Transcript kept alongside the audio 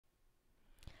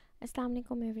Assalamu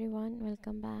alaikum everyone,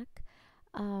 welcome back.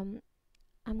 Um,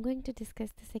 I'm going to discuss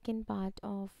the second part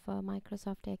of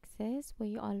Microsoft Access.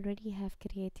 We already have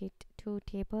created two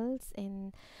tables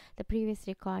in the previous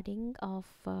recording of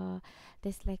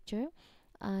this lecture.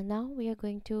 Now we are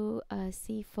going to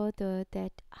see further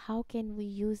that how can we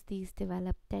use these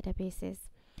developed databases.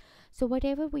 So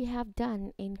whatever we have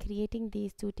done in creating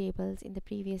these two tables in the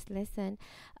previous lesson,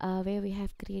 where we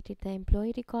have created the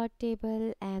employee record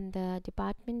table and the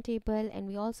department table, and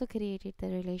we also created the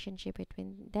relationship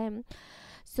between them.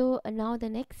 So now the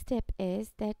next step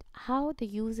is that how the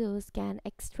users can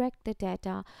extract the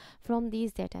data from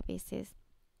these databases.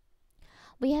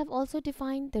 We have also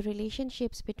defined the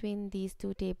relationships between these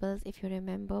two tables. If you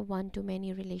remember, one to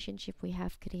many relationship we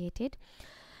have created.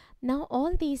 Now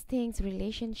all these things,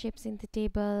 relationships in the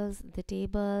tables,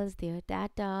 their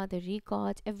data, the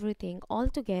records, everything all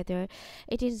together,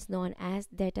 it is known as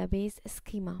database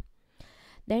schema.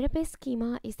 Database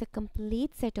schema is the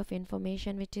complete set of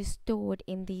information which is stored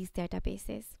in these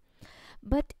databases.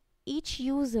 But each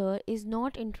user is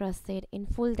not interested in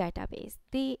full database.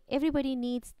 Everybody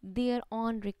needs their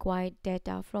own required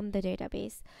data from the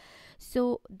database.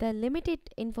 So the limited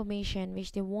information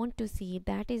which they want to see,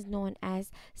 that is known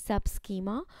as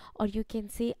subschema, or you can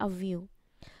say a view.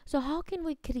 So how can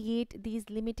we create these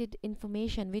limited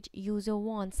information which user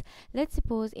wants? Let's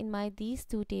suppose in my these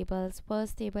two tables,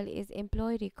 first table is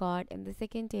employee record and the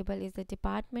second table is the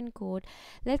department code.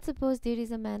 Let's suppose there is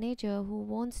a manager who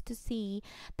wants to see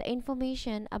the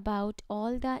information about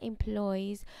all the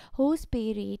employees whose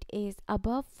pay rate is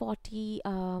above 40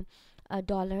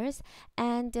 dollars,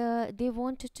 and they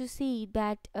wanted to see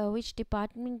that which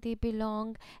department they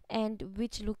belong and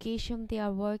which location they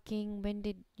are working, when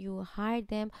did you hire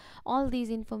them, all these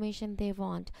information they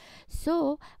want.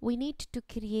 So we need to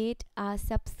create a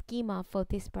sub schema for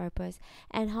this purpose.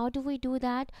 And how do we do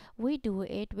that? We do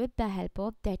it with the help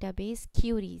of database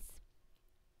queries.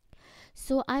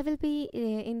 So I will be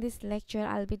in this lecture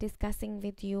I'll be discussing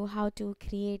with you how to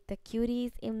create the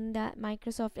queries in the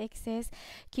Microsoft Access,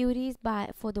 queries by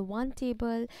for the one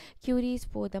table, queries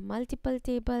for the multiple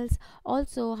tables.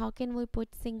 Also, how can we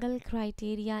put single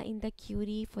criteria in the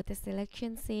query for the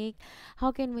selection sake?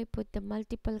 How can we put the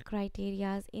multiple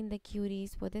criterias in the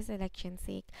queries for the selection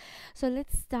sake? So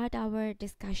let's start our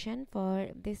discussion for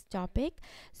this topic.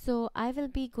 So I will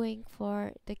be going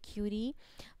for the query.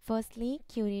 Firstly,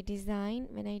 query design.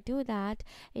 When I do that,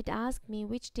 it asks me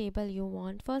which table you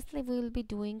want. Firstly, we will be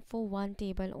doing for one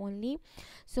table only.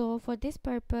 So for this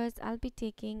purpose, I'll be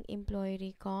taking employee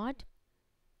record,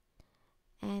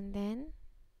 and then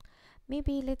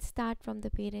maybe let's start from the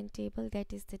parent table,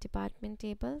 that is the department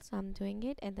table. So I'm doing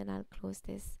it, and then I'll close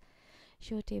this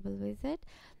show table wizard.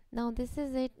 Now this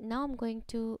is it. Now I'm going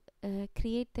to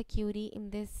create the query in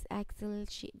this Excel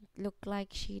sheet, look like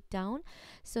sheet down.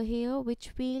 So here which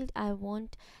field I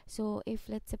want. So if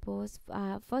let's suppose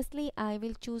firstly I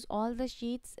will choose all the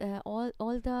sheets, all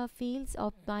the fields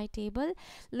of my table.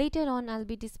 Later on I'll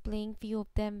be displaying few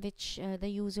of them which the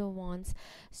user wants.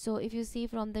 So if you see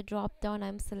from the drop down,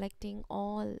 I'm selecting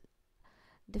all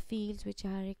the fields which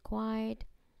are required,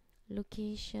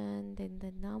 location, then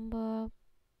the number,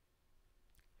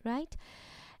 right?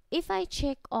 If I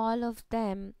check all of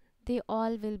them, they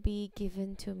all will be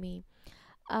given to me.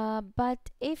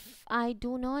 But if I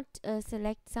do not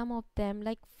select some of them,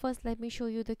 like first let me show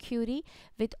you the query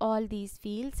with all these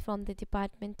fields from the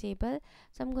department table.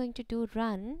 So I'm going to do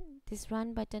run. This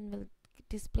run button will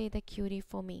display the query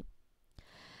for me.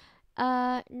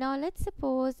 Now let's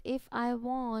suppose if I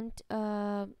want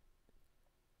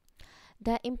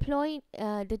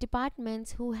the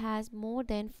departments who has more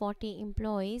than 40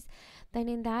 employees, then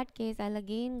in that case I'll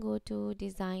again go to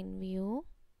design view.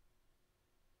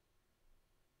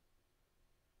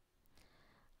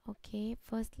 Okay,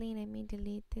 firstly let me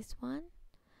delete this one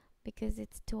because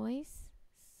it's toys.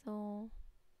 So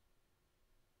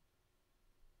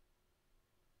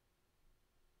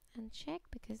uncheck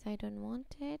because I don't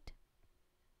want it.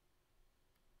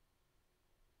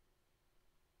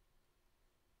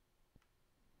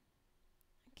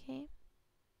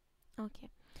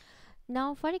 Okay.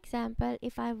 Now for example,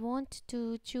 if I want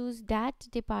to choose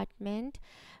that department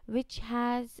which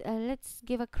has let's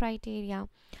give a criteria.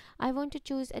 I want to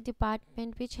choose a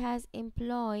department which has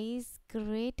employees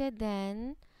greater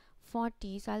than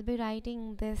 40. So I'll be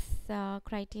writing this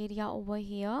criteria over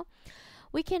here.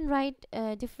 We can write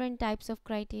different types of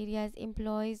criteria: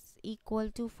 employees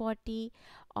equal to 40,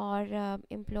 or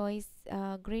employees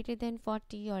greater than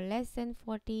 40 or less than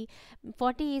 40.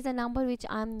 40 is a number which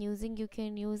I'm using. You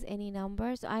can use any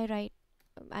number, so I write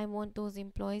I want those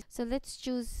employees. So let's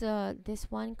choose this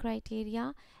one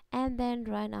criteria and then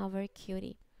run our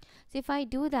query. So if I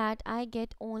do that, I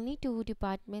get only two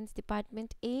departments,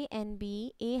 department A and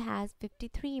B. A has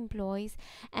 53 employees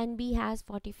and B has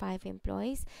 45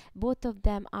 employees. Both of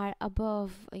them are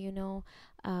above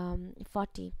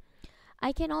 40.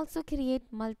 I can also create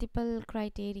multiple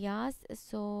criterias.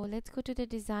 So let's go to the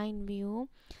design view,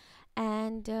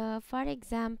 and for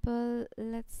example,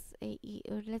 let's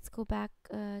go back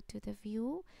to the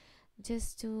view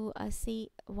just to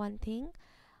see one thing.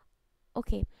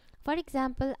 Okay, for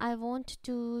example, I want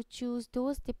to choose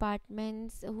those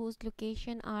departments whose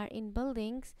location are in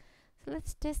buildings. So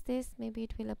let's test this, maybe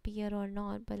it will appear or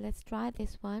not, but let's try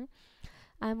this one.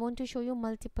 I want to show you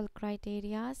multiple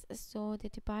criterias. So the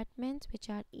departments which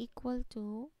are equal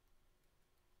to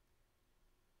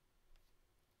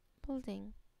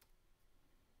building.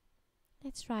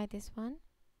 Let's try this one.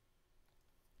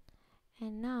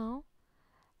 And now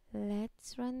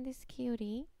let's run this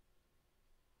query.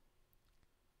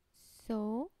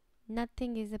 So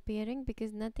nothing is appearing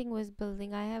because nothing was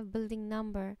building. I have building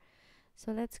number.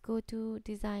 So let's go to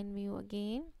design view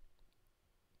again.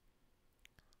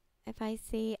 If I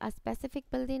say a specific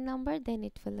building number, then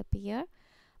it will appear,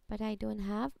 but I don't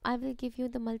have. I will give you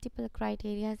the multiple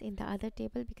criterias in the other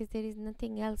table because there is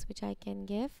nothing else which I can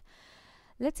give.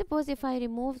 Let's suppose if I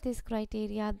remove this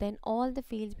criteria, then all the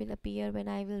fields will appear when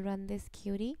I will run this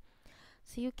query.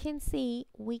 So you can see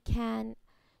we can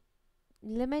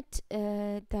limit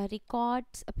the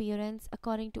records appearance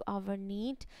according to our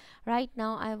need. Right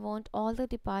now I want all the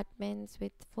departments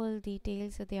with full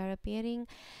details, so they are appearing.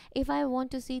 If I want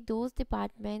to see those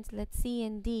departments, let's C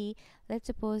and D, let's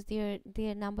suppose their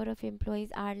number of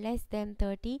employees are less than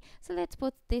 30, so let's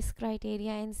put this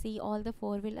criteria and see all the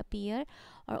four will appear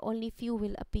or only few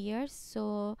will appear.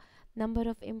 So number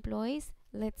of employees,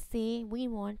 let's say we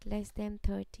want less than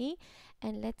 30,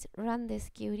 and let's run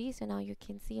this query. So now you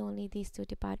can see only these two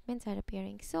departments are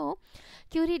appearing. So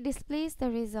query displays the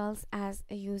results as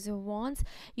a user wants.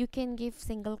 You can give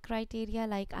single criteria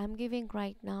like I'm giving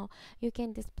right now. You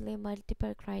can display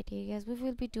multiple criteria. We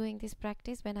will be doing this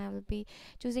practice when I will be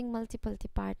choosing multiple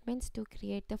departments to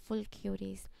create the full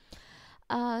queries.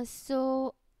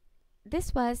 So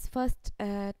this was first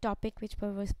topic which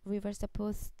we were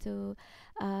supposed to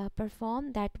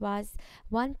perform, that was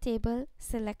one table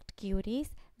select queries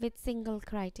with single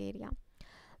criteria.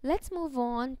 Let's move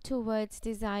on towards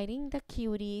designing the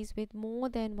queries with more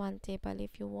than one table.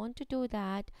 If you want to do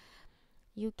that,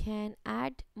 you can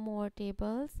add more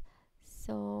tables.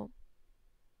 So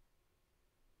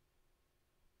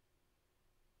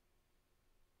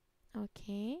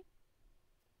okay,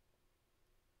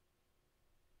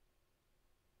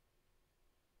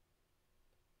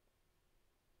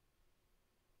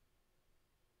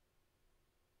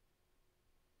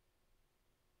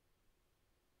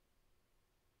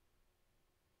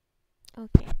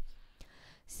 okay.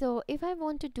 So if I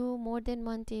want to do more than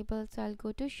one table, so I'll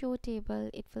go to show table.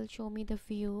 It will show me the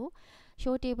view.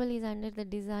 Show table is under the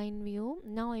design view.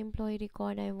 Now employee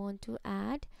record I want to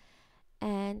add,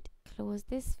 and close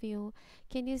this view.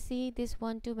 Can you see this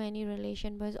one to many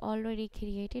relation was already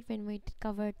created when we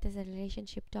covered this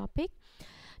relationship topic?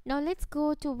 Now let's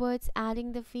go towards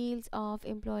adding the fields of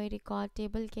employee record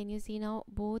table. Can you see now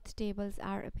both tables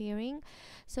are appearing?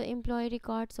 So employee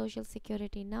record social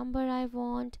security number I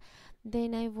want,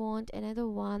 then I want another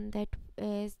one that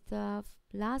is the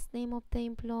last name of the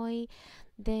employee,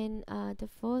 then the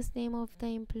first name of the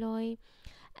employee,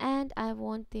 and I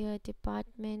want their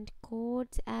department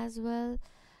codes as well.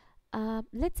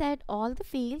 Let's add all the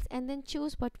fields and then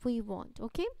choose what we want.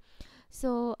 Okay,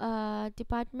 so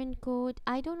department code,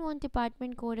 I don't want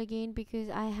department code again because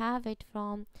I have it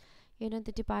from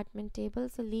the department table,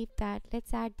 so leave that.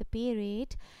 Let's add the pay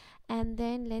rate, and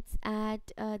then let's add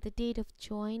the date of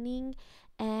joining,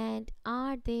 and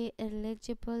are they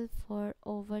eligible for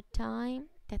overtime.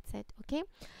 That's it. Okay,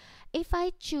 if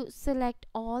I choose select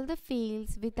all the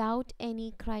fields without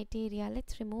any criteria,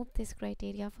 let's remove this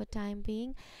criteria for time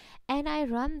being, and I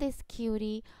run this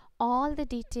query, all the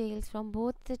details from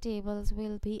both the tables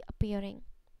will be appearing.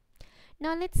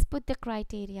 Now let's put the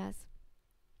criterias.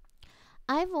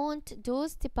 I want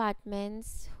those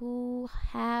departments who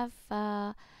have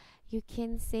you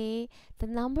can say the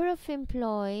number of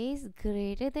employees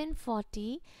greater than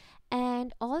 40,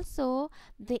 and also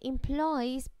the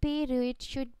employees pay rate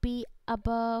should be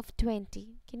above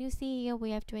 20. Can you see here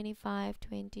we have 25,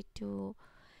 22,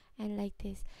 and like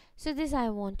this. So this I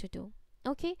want to do.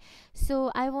 Okay,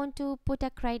 so I want to put a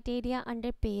criteria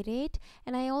under pay rate,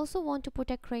 and I also want to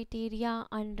put a criteria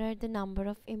under the number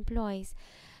of employees.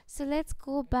 So let's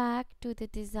go back to the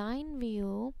design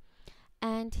view,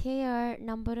 and here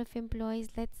number of employees,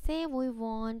 let's say we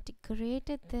want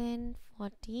greater than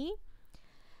 40,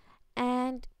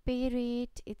 and pay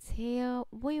rate, it's here,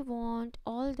 we want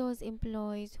all those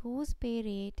employees whose pay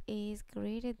rate is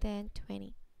greater than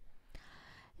 20.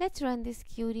 Let's run this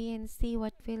query and see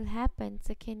what will happen.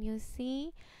 So can you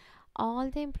see all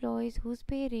the employees whose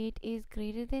pay rate is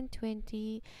greater than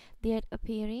 20, they are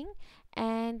appearing,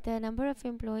 and the number of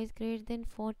employees greater than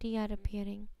 40 are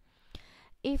appearing.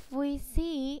 If we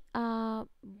see the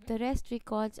rest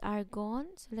records are gone,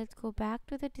 so let's go back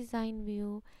to the design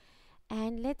view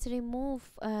and let's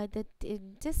remove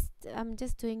just I'm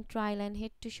just doing trial and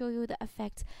hit to show you the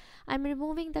effects. I'm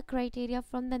removing the criteria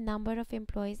from the number of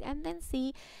employees and then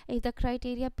see if the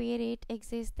criteria pay rate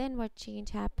exists, then what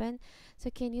change happened. So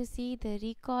can you see the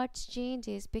records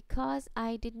changes because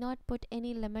I did not put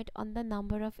any limit on the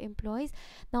number of employees.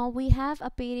 Now we have a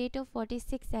pay rate of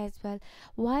 46 as well.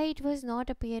 Why it was not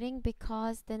appearing?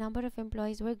 Because the number of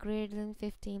employees were greater than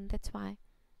 15, that's why.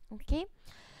 Okay,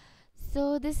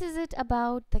 so this is it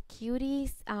about the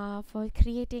queries, for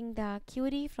creating the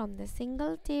query from the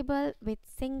single table with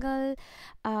single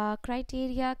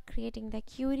criteria, creating the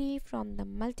query from the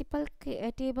multiple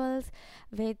tables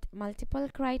with multiple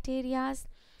criterias.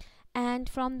 And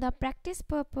from the practice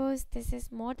purpose, this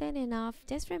is more than enough.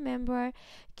 Just remember,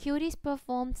 queries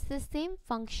performs the same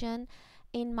function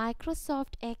in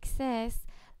Microsoft Access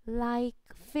like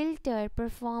filter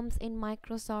performs in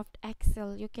Microsoft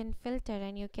Excel. You can filter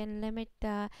and you can limit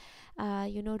the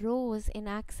rows in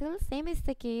Excel. Same is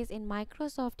the case in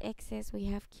Microsoft Access. We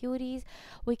have queries.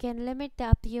 We can limit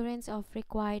the appearance of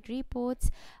required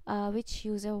reports which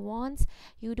user wants.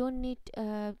 You don't need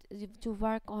to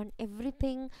work on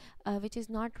everything which is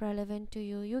not relevant to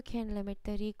you. You can limit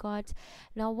the records.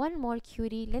 Now one more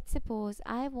query. Let's suppose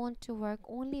I want to work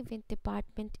only with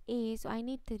department A, so I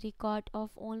need the record of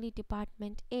only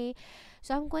department A.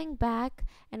 So I'm going back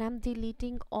and I'm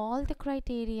deleting all the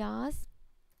criterias.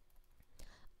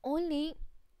 Only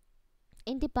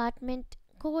in department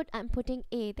code I'm putting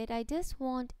A, that I just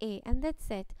want A, and that's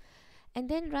it. And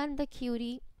then run the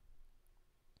query.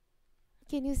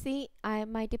 Can you see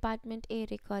my department A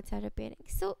records are appearing?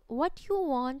 So what you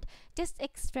want, just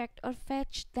extract or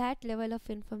fetch that level of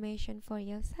information for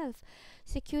yourself.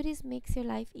 Securities makes your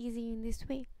life easy in this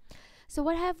way. So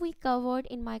what have we covered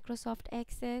in Microsoft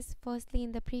Access? Firstly,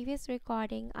 in the previous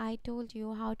recording, I told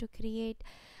you how to create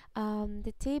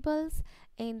the tables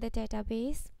in the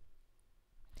database.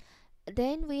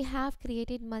 Then we have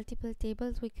created multiple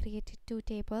tables. We created 2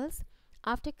 tables.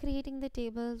 After creating the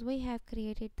tables, we have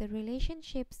created the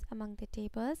relationships among the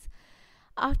tables.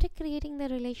 After creating the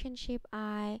relationship,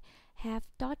 I have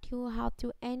taught you how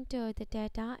to enter the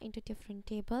data into different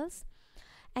tables.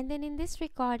 And then in this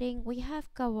recording, we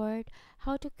have covered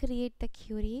how to create the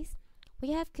queries.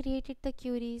 We have created the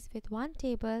queries with one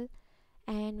table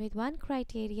and with one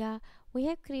criteria. We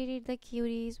have created the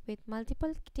queries with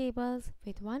multiple tables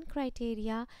with one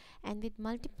criteria and with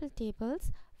multiple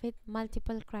tables with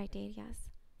multiple criterias.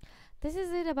 This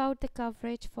is it about the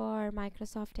coverage for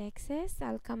Microsoft Access.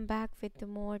 I'll come back with the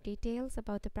more details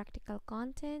about the practical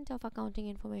content of accounting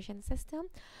information system.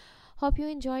 Hope you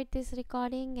enjoyed this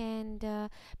recording, and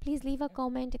please leave a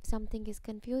comment if something is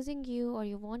confusing you or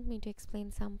you want me to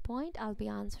explain some point. I'll be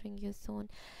answering you soon.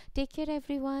 Take care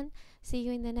everyone. See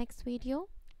you in the next video.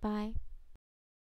 Bye.